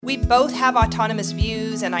we both have autonomous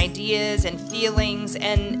views and ideas and feelings,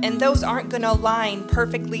 and those aren't going to align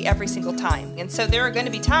perfectly every single time. And so there are going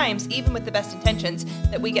to be times, even with the best intentions,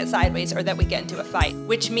 that we get sideways or that we get into a fight,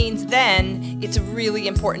 which means then it's really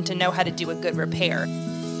important to know how to do a good repair.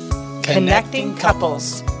 Connecting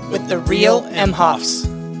Couples with the Real Emhoffs.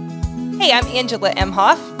 Hey, I'm Angela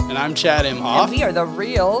Emhoff. And I'm Chad Emhoff. And we are the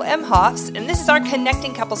Real Emhoffs. And this is our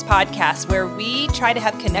Connecting Couples podcast, where we try to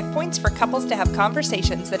have connect points for couples to have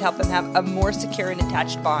conversations that help them have a more secure and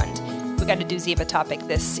attached bond. We got a doozy of a topic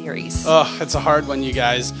this series. Oh, it's a hard one, you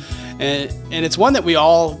guys. And it's one that we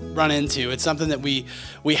all run into. It's something that we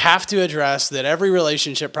have to address, that every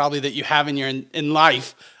relationship probably that you have in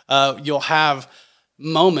life, you'll have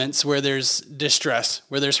moments where there's distress,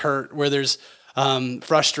 where there's hurt, where there's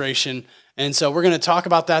frustration. And so we're going to talk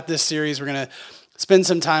about that this series. We're going to spend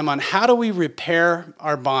some time on how do we repair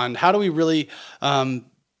our bond? How do we really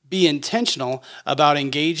be intentional about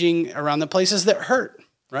engaging around the places that hurt,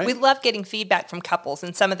 right? We love getting feedback from couples.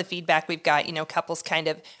 And some of the feedback we've got, couples kind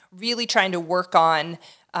of really trying to work on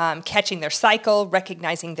catching their cycle,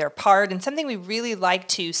 recognizing their part. And something we really like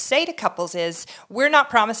to say to couples is, we're not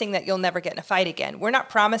promising that you'll never get in a fight again. We're not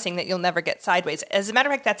promising that you'll never get sideways. As a matter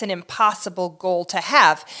of fact, that's an impossible goal to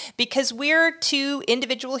have, because we're two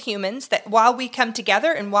individual humans that while we come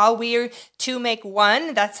together and while we're two make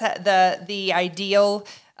one, that's the ideal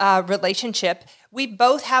relationship. We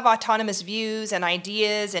both have autonomous views and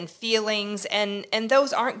ideas and feelings, and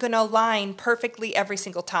those aren't going to align perfectly every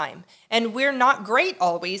single time. And we're not great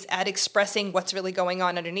always at expressing what's really going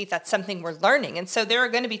on underneath. That's something we're learning. And so there are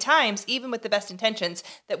going to be times, even with the best intentions,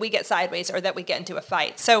 that we get sideways or that we get into a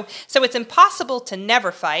fight. So it's impossible to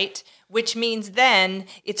never fight, which means then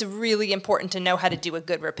it's really important to know how to do a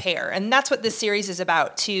good repair. And that's what this series is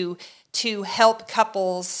about, to help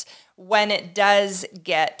couples when it does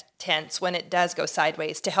get tense, when it does go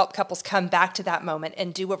sideways, to help couples come back to that moment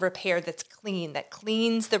and do a repair that's clean, that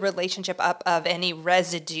cleans the relationship up of any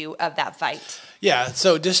residue of that fight. Yeah,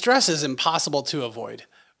 so distress is impossible to avoid.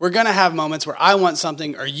 We're going to have moments where I want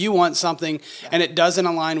something or you want something, and it doesn't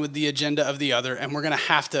align with the agenda of the other, and we're going to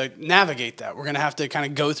have to navigate that. We're going to have to kind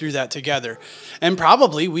of go through that together. And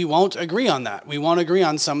probably we won't agree on that. We won't agree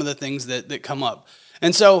on some of the things that come up.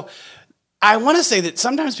 And so I want to say that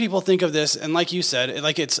sometimes people think of this, and like you said,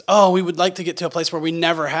 like it's, we would like to get to a place where we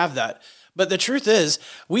never have that. But the truth is,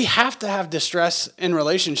 we have to have distress in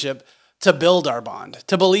relationship to build our bond,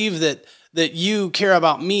 to believe that you care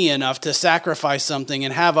about me enough to sacrifice something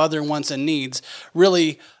and have other wants and needs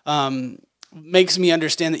really makes me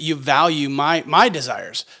understand that you value my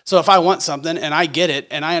desires. So if I want something and I get it,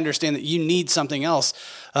 and I understand that you need something else,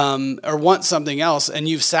 or want something else, and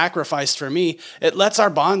you've sacrificed for me, it lets our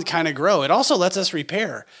bond kind of grow. It also lets us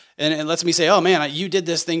repair. And it lets me say, oh man, you did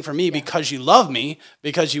this thing for me because you love me,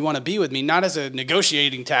 because you want to be with me, not as a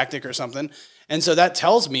negotiating tactic or something. And so that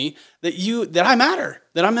tells me that I matter,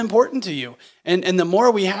 that I'm important to you. And the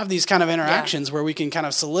more we have these kind of interactions where we can kind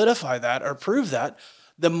of solidify that or prove that,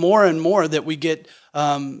 the more and more that we get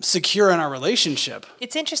secure in our relationship.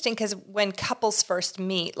 It's interesting because when couples first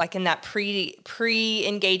meet, like in that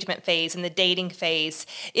pre-engagement phase and the dating phase,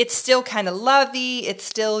 it's still kind of lovey. It's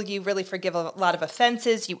still, you really forgive a lot of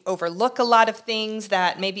offenses. You overlook a lot of things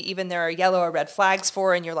that maybe even there are yellow or red flags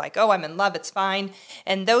for, and you're like, oh, I'm in love, it's fine.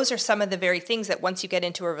 And those are some of the very things that once you get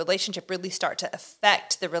into a relationship really start to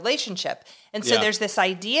affect the relationship. And so there's this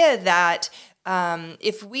idea that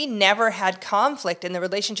if we never had conflict and the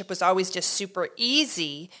relationship was always just super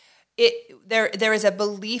easy, there is a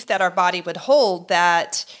belief that our body would hold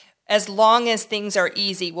that as long as things are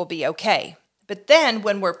easy, we'll be okay. But then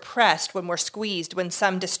when we're pressed, when we're squeezed, when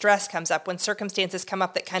some distress comes up, when circumstances come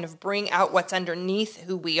up that kind of bring out what's underneath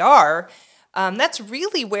who we are, that's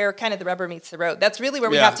really where kind of the rubber meets the road. That's really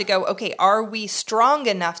where we have to go, okay, are we strong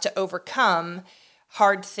enough to overcome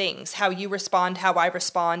hard things, how you respond, how I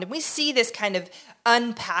respond. And we see this kind of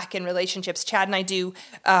unpack in relationships. Chad and I do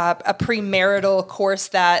a premarital course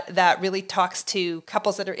that really talks to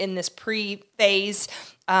couples that are in this pre-phase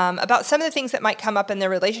about some of the things that might come up in their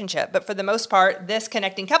relationship. But for the most part, this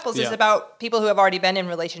Connecting Couples is about people who have already been in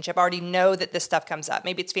relationship, already know that this stuff comes up.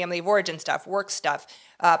 Maybe it's family of origin stuff, work stuff,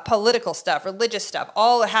 political stuff, religious stuff,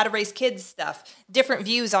 all how to raise kids stuff, different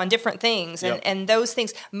views on different things. And those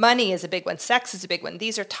things, money is a big one, sex is a big one.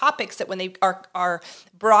 These are topics that when they are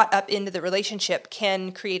brought up into the relationship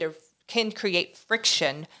can create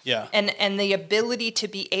friction. And the ability to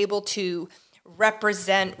be able to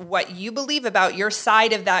represent what you believe about your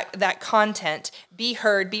side of that content, be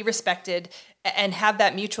heard, be respected, and have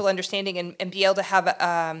that mutual understanding and be able to have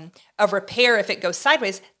a repair if it goes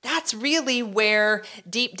sideways, that's really where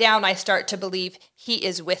deep down I start to believe he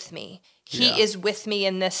is with me. He is with me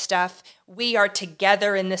in this stuff. We are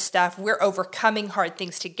together in this stuff. We're overcoming hard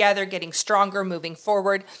things together, getting stronger, moving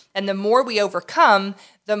forward. And the more we overcome,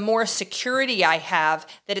 the more security I have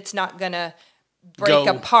that it's not going to break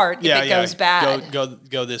apart if it goes bad.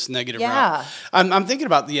 Go this negative route. I'm thinking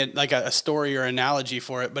about like a story or analogy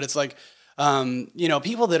for it, but it's like,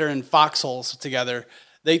 people that are in foxholes together,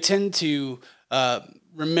 they tend to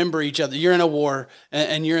remember each other. You're in a war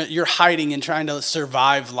and you're hiding and trying to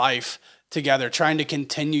survive life together, trying to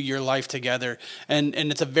continue your life together. And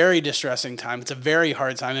it's a very distressing time. It's a very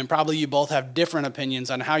hard time. And probably you both have different opinions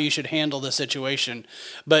on how you should handle the situation.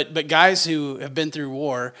 But guys who have been through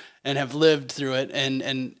war and have lived through it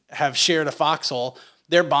and have shared a foxhole,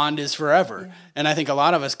 their bond is forever. Yeah. And I think a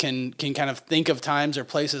lot of us can kind of think of times or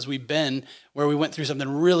places we've been where we went through something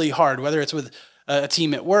really hard, whether it's with a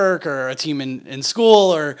team at work or a team in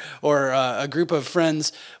school or a group of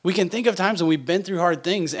friends. We can think of times when we've been through hard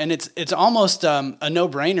things, and it's almost a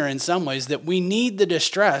no-brainer in some ways that we need the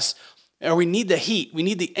distress, or we need the heat, we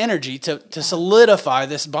need the energy to solidify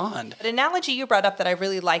this bond. An analogy you brought up that I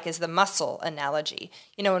really like is the muscle analogy.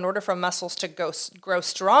 In order for muscles to grow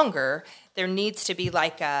stronger, there needs to be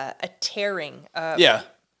like a tearing.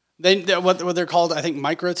 What they're called, I think,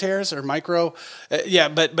 micro tears or micro.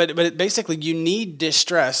 But basically, you need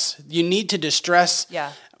distress. You need to distress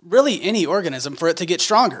really any organism for it to get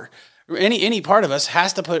stronger. Any part of us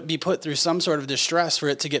has to be put through some sort of distress for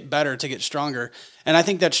it to get better, to get stronger. And I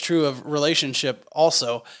think that's true of relationship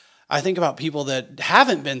also. I think about people that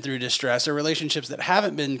haven't been through distress, or relationships that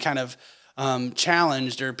haven't been kind of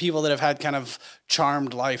challenged, or people that have had kind of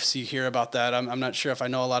charmed lives. You hear about that. I'm not sure if I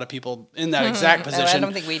know a lot of people in that exact position. I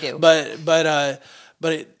don't think we do. But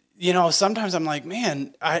sometimes I'm like,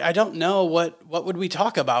 man, I don't know what would we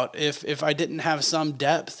talk about if I didn't have some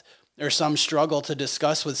depth or some struggle to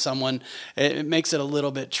discuss with someone. It makes it a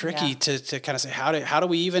little bit tricky to kind of say, how do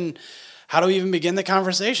we even begin the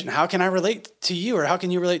conversation? How can I relate to you, or how can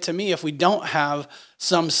you relate to me if we don't have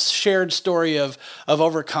some shared story of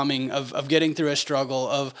overcoming, of getting through a struggle,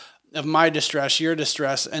 of my distress, your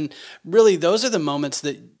distress? And really, those are the moments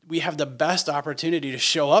that we have the best opportunity to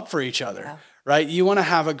show up for each other. Right? You want to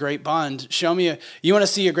have a great bond. You want to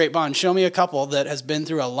see a great bond. Show me a couple that has been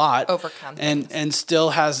through a lot, overcome and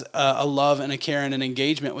still has a love and a care and an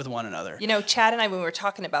engagement with one another. Chad and I, when we were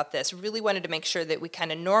talking about this, really wanted to make sure that we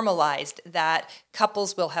kind of normalized that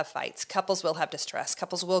couples will have fights, couples will have distress,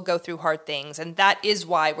 couples will go through hard things, and that is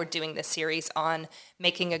why we're doing this series on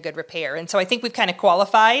making a good repair. And so I think we've kind of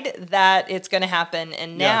qualified that it's going to happen.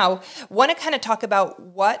 And now want to kind of talk about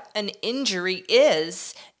what an injury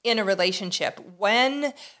is in a relationship.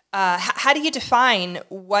 How do you define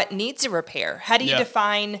what needs a repair? How do you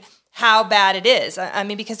define how bad it is? I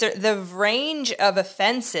mean, because the range of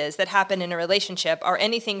offenses that happen in a relationship are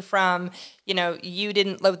anything from, you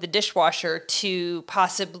didn't load the dishwasher, to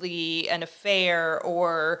possibly an affair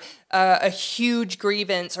or a huge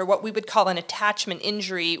grievance, or what we would call an attachment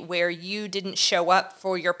injury, where you didn't show up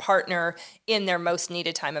for your partner in their most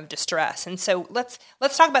needed time of distress. And so let's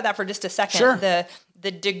talk about that for just a second. Sure. The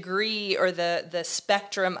degree or the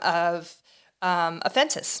spectrum of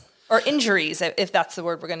offenses or injuries, if that's the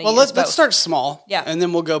word we're going to use. Well, let's start small, and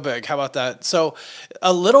then we'll go big. How about that? So,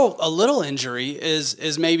 a little injury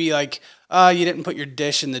is maybe like you didn't put your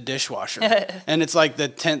dish in the dishwasher, and it's like the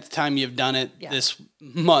 10th time you've done it this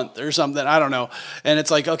month or something. I don't know, and it's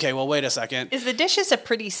like, okay, well, wait a second. Is the dishes a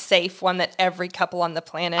pretty safe one that every couple on the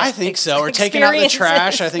planet? I think so. Or taking out the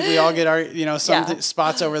trash. I think we all get our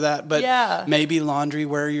spots over that. But maybe laundry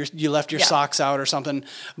where you left your socks out or something.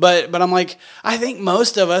 But I'm like, I think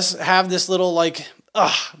most of us have this little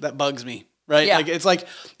that bugs me. Right? Yeah.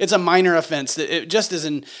 It's a minor offense. It just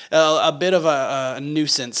isn't a bit of a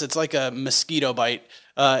nuisance. It's like a mosquito bite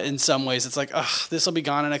in some ways. It's like, this will be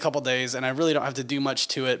gone in a couple days, and I really don't have to do much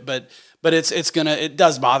to it. But it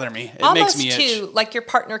does bother me. It almost makes me itch. Too, like your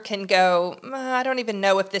partner can go, I don't even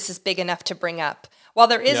know if this is big enough to bring up. While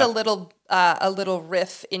there is a little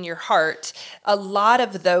riff in your heart, a lot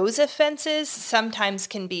of those offenses sometimes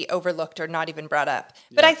can be overlooked or not even brought up.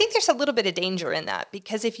 But I think there's a little bit of danger in that,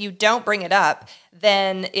 because if you don't bring it up,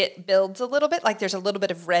 then it builds a little bit, like there's a little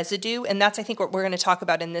bit of residue. And that's, I think, what we're going to talk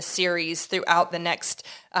about in this series throughout the next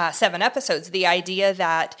 7 episodes. The idea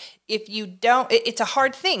that if you don't, it's a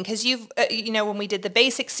hard thing, because when we did the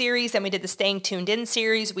basic series and we did the Staying Tuned In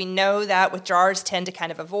series, we know that withdrawers tend to kind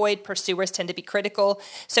of avoid, pursuers tend to be critical.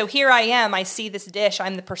 So here I am I see this dish,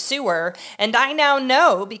 I'm the pursuer, and I now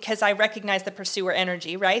know, because I recognize the pursuer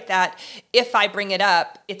energy, right, that if I bring it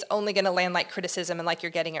up, it's only going to land like criticism and like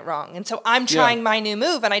you're getting it wrong. And so I'm trying my new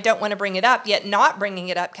move, and I don't want to bring it up, yet not bringing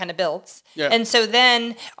it up kind of builds. Yeah. And so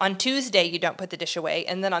then on Tuesday, you don't put the dish away,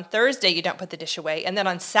 and then on Thursday, you don't put the dish away, and then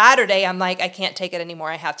on Saturday, I'm like, I can't take it anymore,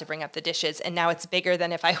 I have to bring up the dishes, and now it's bigger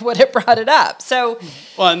than if I would have brought it up. So,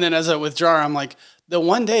 well, and then as a withdrawer, I'm like, the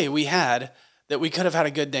one day we had that we could have had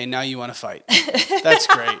a good day, now you want to fight. That's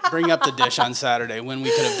great. Bring up the dish on Saturday when we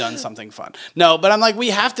could have done something fun. No, but I'm like, we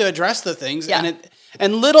have to address the things,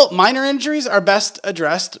 and little minor injuries are best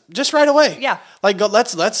addressed just right away. Yeah. Like,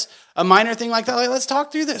 let's a minor thing like that. Like, let's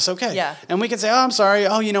talk through this. Okay. Yeah. And we can say, oh, I'm sorry.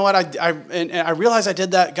 Oh, you know what? I realized I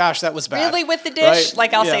did that. Gosh, that was bad. Really, with the dish? Right?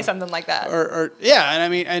 Like, I'll say something like that. Or and I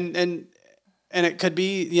mean, and it could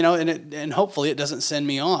be, you know, and hopefully it doesn't send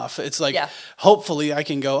me off. It's like, hopefully I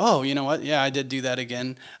can go, oh, you know what? Yeah, I did do that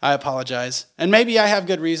again. I apologize. And maybe I have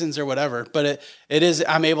good reasons or whatever, but it is,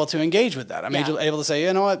 I'm able to engage with that. I'm able to say,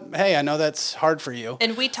 you know what? Hey, I know that's hard for you.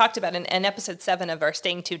 And we talked about in episode 7 of our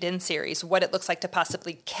Staying Tuned In series, what it looks like to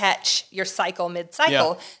possibly catch your cycle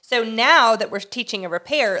mid-cycle. Yeah. So now that we're teaching a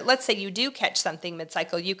repair, let's say you do catch something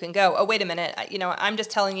mid-cycle, you can go, oh, wait a minute. You know, I'm just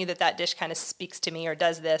telling you that dish kind of speaks to me or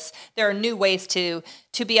does this. There are new ways to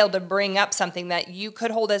be able to bring up something that you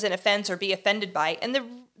could hold as an offense or be offended by. And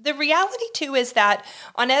the reality too is that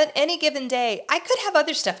on any given day, I could have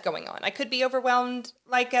other stuff going on. I could be overwhelmed,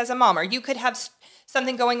 like as a mom, or you could have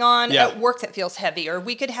something going on at work that feels heavy, or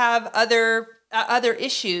we could have other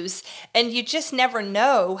issues, and you just never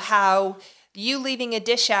know how you leaving a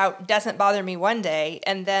dish out doesn't bother me one day,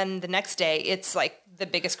 and then the next day it's like the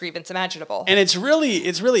biggest grievance imaginable. And it's really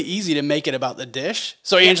easy to make it about the dish.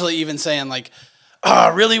 So Angela even saying like,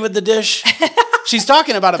 oh, really with the dish? She's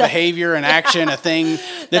talking about a behavior, an action, a thing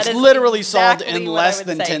that's literally exactly solved in less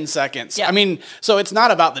than 10 seconds. Yeah. I mean, so it's not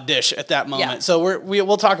about the dish at that moment. Yeah. So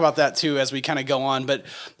we'll talk about that too as we kind of go on. But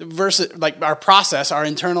versus like our process, our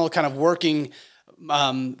internal kind of working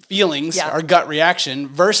feelings, our gut reaction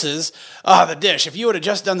versus the dish. If you would have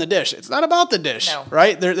just done the dish, it's not about the dish,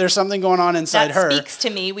 right? There's something going on inside her. That speaks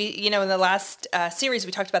to me. We, in the last series,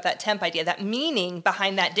 we talked about that temp idea. That meaning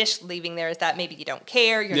behind that dish leaving there is that maybe you don't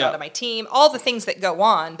care, you're not on my team, all the things that go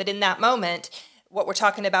on. But in that moment, what we're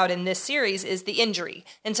talking about in this series is the injury.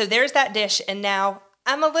 And so there's that dish, and now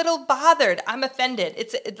I'm a little bothered. I'm offended.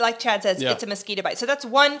 It's like Chad says, it's a mosquito bite. So that's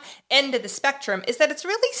one end of the spectrum, is that it's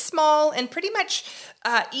really small and pretty much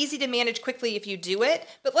easy to manage quickly if you do it.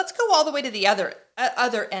 But let's go all the way to the other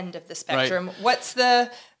end of the spectrum. Right.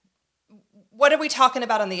 What are we talking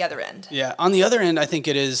about on the other end? Yeah, on the other end, I think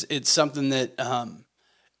it's something that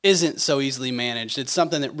isn't so easily managed. It's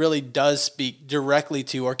something that really does speak directly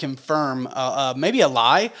to or confirm maybe a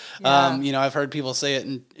lie. Yeah. I've heard people say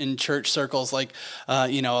it in church circles, like, a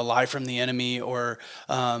lie from the enemy, or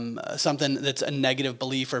something that's a negative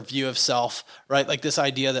belief or view of self, right? Like this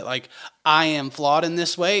idea that like, I am flawed in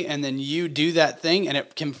this way, and then you do that thing and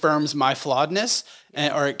it confirms my flawedness,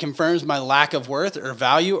 or it confirms my lack of worth or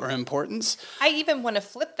value or importance. I even want to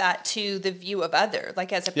flip that to the view of other,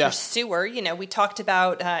 like as a pursuer. We talked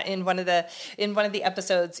about in one of the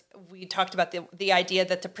episodes, we talked about the idea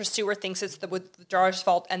that the pursuer thinks it's the withdrawer's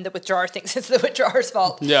fault, and the withdrawer thinks it's the withdrawer's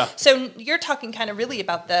fault. Yeah. So you're talking kind of really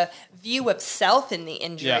about the view of self in the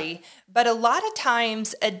injury. Yeah. But a lot of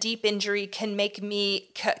times, a deep injury can make me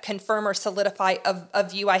confirm or solidify a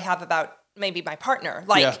view I have about maybe my partner.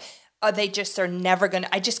 Like, they just are never going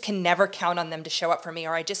to, I just can never count on them to show up for me,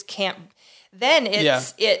 or I just can't. Then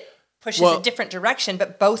it pushes a different direction,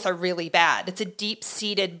 but both are really bad. It's a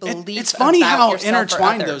deep-seated belief. It's funny how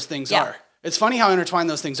intertwined those things are. It's funny how intertwined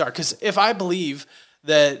those things are, because if I believe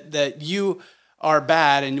that you are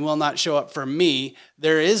bad and will not show up for me,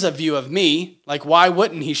 there is a view of me, like, why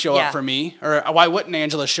wouldn't he show up for me? Or why wouldn't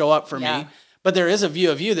Angela show up for me? But there is a view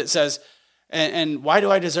of you that says, and why do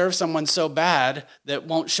I deserve someone so bad that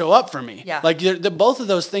won't show up for me? Yeah. Like, both of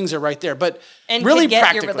those things are right there. But and really can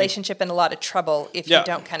get your relationship in a lot of trouble if you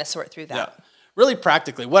don't kind of sort through that. Yeah. Really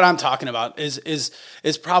practically, what I'm talking about is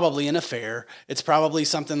probably an affair. It's probably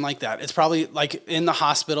something like that. It's probably like in the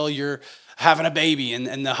hospital, you're having a baby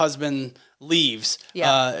and the husband leaves,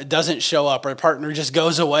 doesn't show up, or a partner just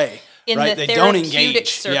goes away. In the therapeutic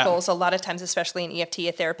circles, a lot of times, especially in EFT,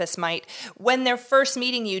 a therapist might, when they're first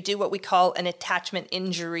meeting you, do what we call an attachment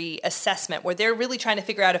injury assessment, where they're really trying to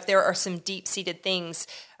figure out if there are some deep-seated things.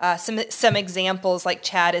 Some examples, like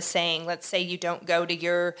Chad is saying, let's say you don't go to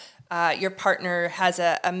your partner has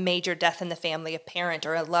a major death in the family, a parent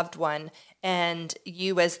or a loved one, and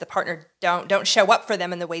you as the partner don't show up for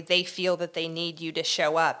them in the way they feel that they need you to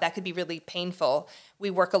show up. That could be really painful. we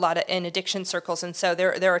work a lot in addiction circles. And so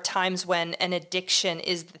there are times when an addiction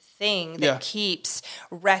is the thing that keeps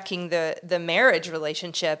wrecking the marriage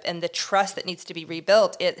relationship and the trust that needs to be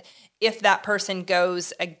rebuilt. If that person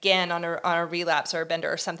goes again on a relapse or a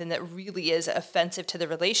bender or something that really is offensive to the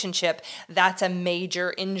relationship, that's a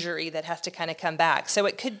major injury that has to kind of come back. So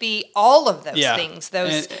it could be all of those things.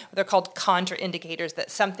 They're called contraindicators, that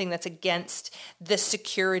something that's against the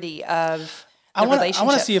security of the relationship. I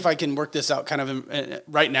want to see if I can work this out kind of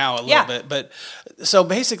right now a little bit. But so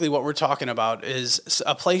basically what we're talking about is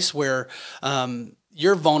a place where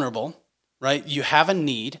you're vulnerable, right? You have a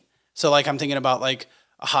need. So like I'm thinking about like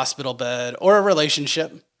a hospital bed or a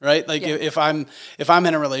relationship, right? Like if I'm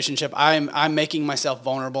in a relationship, I'm making myself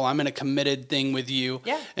vulnerable. I'm in a committed thing with you.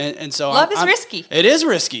 Yeah. And so love is risky. It is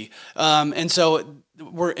risky. And so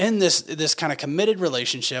we're in this kind of committed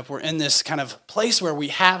relationship. We're in this kind of place where we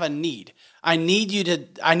have a need. I need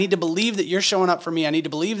to believe that you're showing up for me. I need to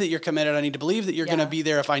believe that you're committed. I need to believe that you're going to be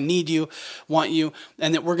there if I need you, want you,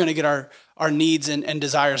 and that we're going to get our needs and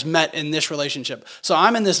desires met in this relationship. So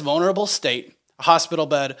I'm in this vulnerable state, a hospital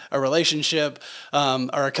bed, a relationship,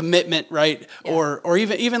 or a commitment, right? Yeah. Or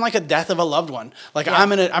even like a death of a loved one. Like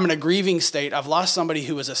I'm in a grieving state. I've lost somebody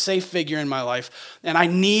who was a safe figure in my life, and I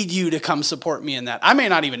need you to come support me in that. I may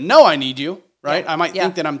not even know I need you. Right? I might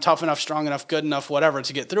think that I'm tough enough, strong enough, good enough, whatever,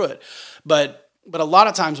 to get through it. But a lot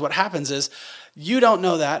of times what happens is you don't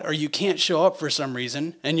know that, or you can't show up for some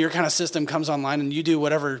reason, and your kind of system comes online and you do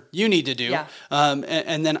whatever you need to do. Yeah.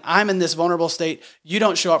 And then I'm in this vulnerable state. You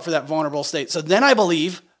don't show up for that vulnerable state. So then I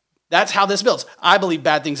believe that's how this builds. I believe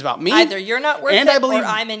bad things about me. Either you're not worth it or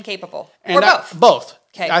I'm incapable. Or both. Both.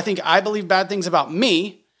 Okay. I think I believe bad things about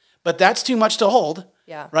me, but that's too much to hold.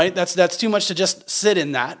 Yeah. Right? That's too much to just sit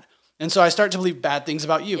in that. And so I start to believe bad things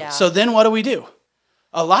about you. Yeah. So then what do?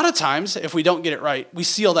 A lot of times, if we don't get it right, we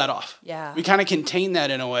seal that off. Yeah. We kind of contain that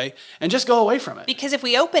in a way and just go away from it. Because if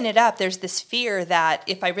we open it up, there's this fear that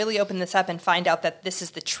if I really open this up and find out that this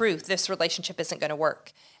is the truth, this relationship isn't going to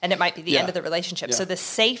work. And it might be the end of the relationship. Yeah. So the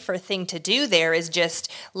safer thing to do there is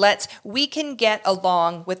just we can get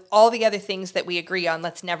along with all the other things that we agree on.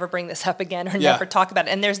 Let's never bring this up again or never talk about it.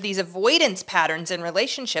 And there's these avoidance patterns in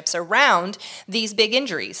relationships around these big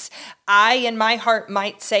injuries. I, in my heart,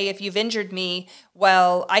 might say, if you've injured me,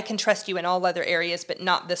 well, I can trust you in all other areas, but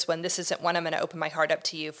not this one. This isn't one I'm going to open my heart up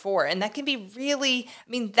to you for. And that can be really,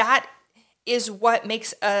 that is what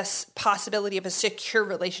makes us possibility of a secure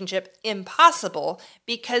relationship impossible,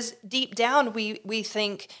 because deep down we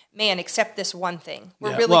think, man, accept this one thing.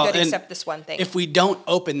 We're really good at accept this one thing. If we don't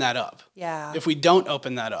open that up, if we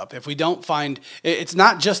don't find, it's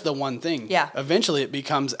not just the one thing. Yeah. Eventually it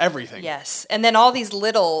becomes everything. Yes. And then all these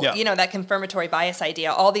little, that confirmatory bias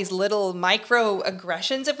idea, all these little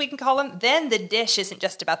microaggressions, if we can call them, then the dish isn't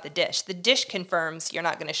just about the dish. The dish confirms you're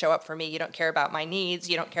not going to show up for me. You don't care about my needs.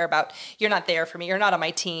 You don't care about, you're not there for me. You're not on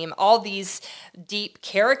my team. All these deep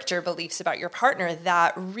character beliefs about your partner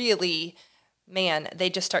that really, man, they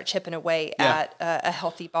just start chipping away at a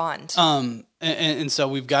healthy bond. And so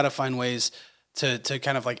we've got to find ways to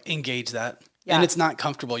kind of like engage that. Yeah. And it's not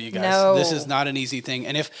comfortable, you guys. No. This is not an easy thing.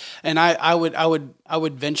 And I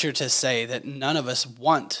would venture to say that none of us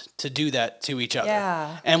want to do that to each other.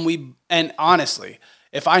 Yeah. And honestly,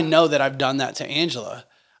 if I know that I've done that to Angela,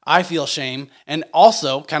 I feel shame and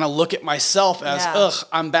also kind of look at myself as,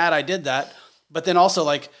 I'm bad, I did that. But then also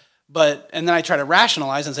and then I try to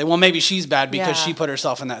rationalize and say, well, maybe she's bad because she put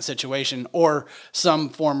herself in that situation or some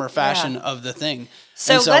form or fashion of the thing.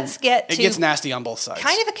 So let's get to... It gets nasty on both sides.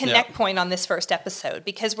 Kind of a connect point on this first episode,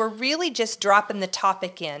 because we're really just dropping the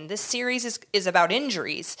topic in. This series is about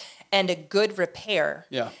injuries and a good repair.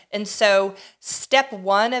 Yeah. And so step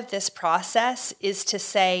one of this process is to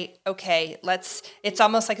say, okay, it's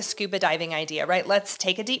almost like a scuba diving idea, right? Let's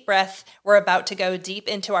take a deep breath. We're about to go deep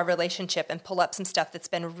into our relationship and pull up some stuff that's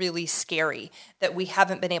been really scary, that we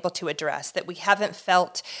haven't been able to address, that we haven't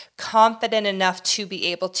felt confident enough to be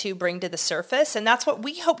able to bring to the surface. And that's what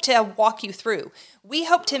we hope to walk you through. We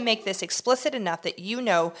hope to make this explicit enough that you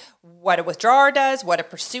know what a withdrawer does, what a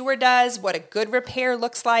pursuer does, what a good repair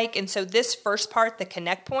looks like. And so this first part, the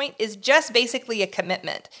connect point, is just basically a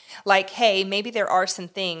commitment. Like, hey, maybe there are some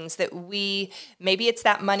things that maybe it's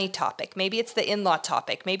that money topic, maybe it's the in-law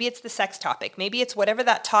topic, maybe it's the sex topic, maybe it's whatever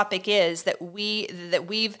that topic is that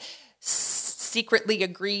we've secretly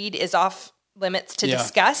agreed is off limits to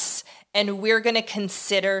discuss, and we're going to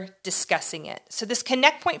consider discussing it. So this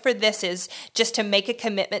connect point for this is just to make a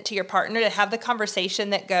commitment to your partner, to have the conversation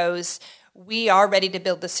that goes, we are ready to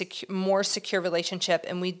build a more secure relationship,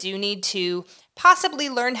 and we do need to possibly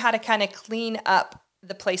learn how to kind of clean up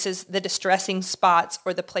the distressing spots,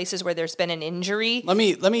 or the places where there's been an injury. Let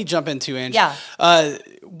me jump in too, Angie. Yeah.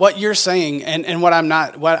 What you're saying, and what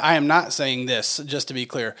I am not saying this, just to be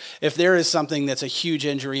clear. If there is something that's a huge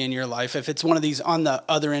injury in your life, if it's one of these on the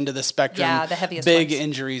other end of the spectrum, the heaviest big ones.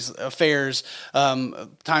 injuries, affairs,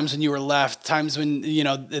 times when you were left, times when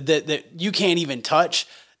that you can't even touch.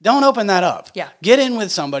 Don't open that up. Yeah. Get in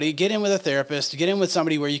with somebody. Get in with a therapist. Get in with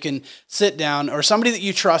somebody where you can sit down, or somebody that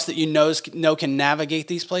you trust that you know can navigate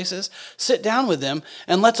these places. Sit down with them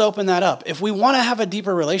and let's open that up. If we want to have a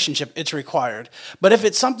deeper relationship, it's required. But if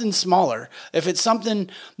it's something smaller, if it's something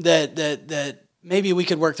that maybe we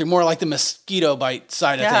could work through, more like the mosquito bite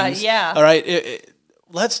side of things. Yeah. All right.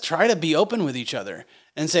 Let's try to be open with each other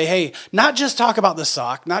and say, hey, not just talk about the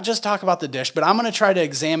sock, not just talk about the dish, but I'm going to try to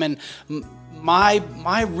examine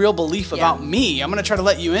my real belief about me. I'm going to try to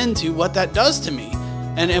let you into what that does to me.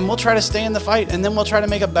 And we'll try to stay in the fight, and then we'll try to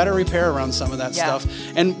make a better repair around some of that stuff.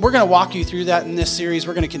 And we're going to walk you through that in this series.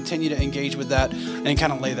 We're going to continue to engage with that and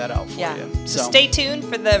kind of lay that out for you. So stay tuned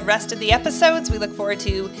for the rest of the episodes. We look forward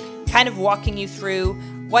to kind of walking you through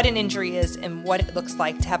what an injury is and what it looks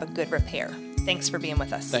like to have a good repair. Thanks for being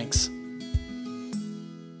with us. Thanks.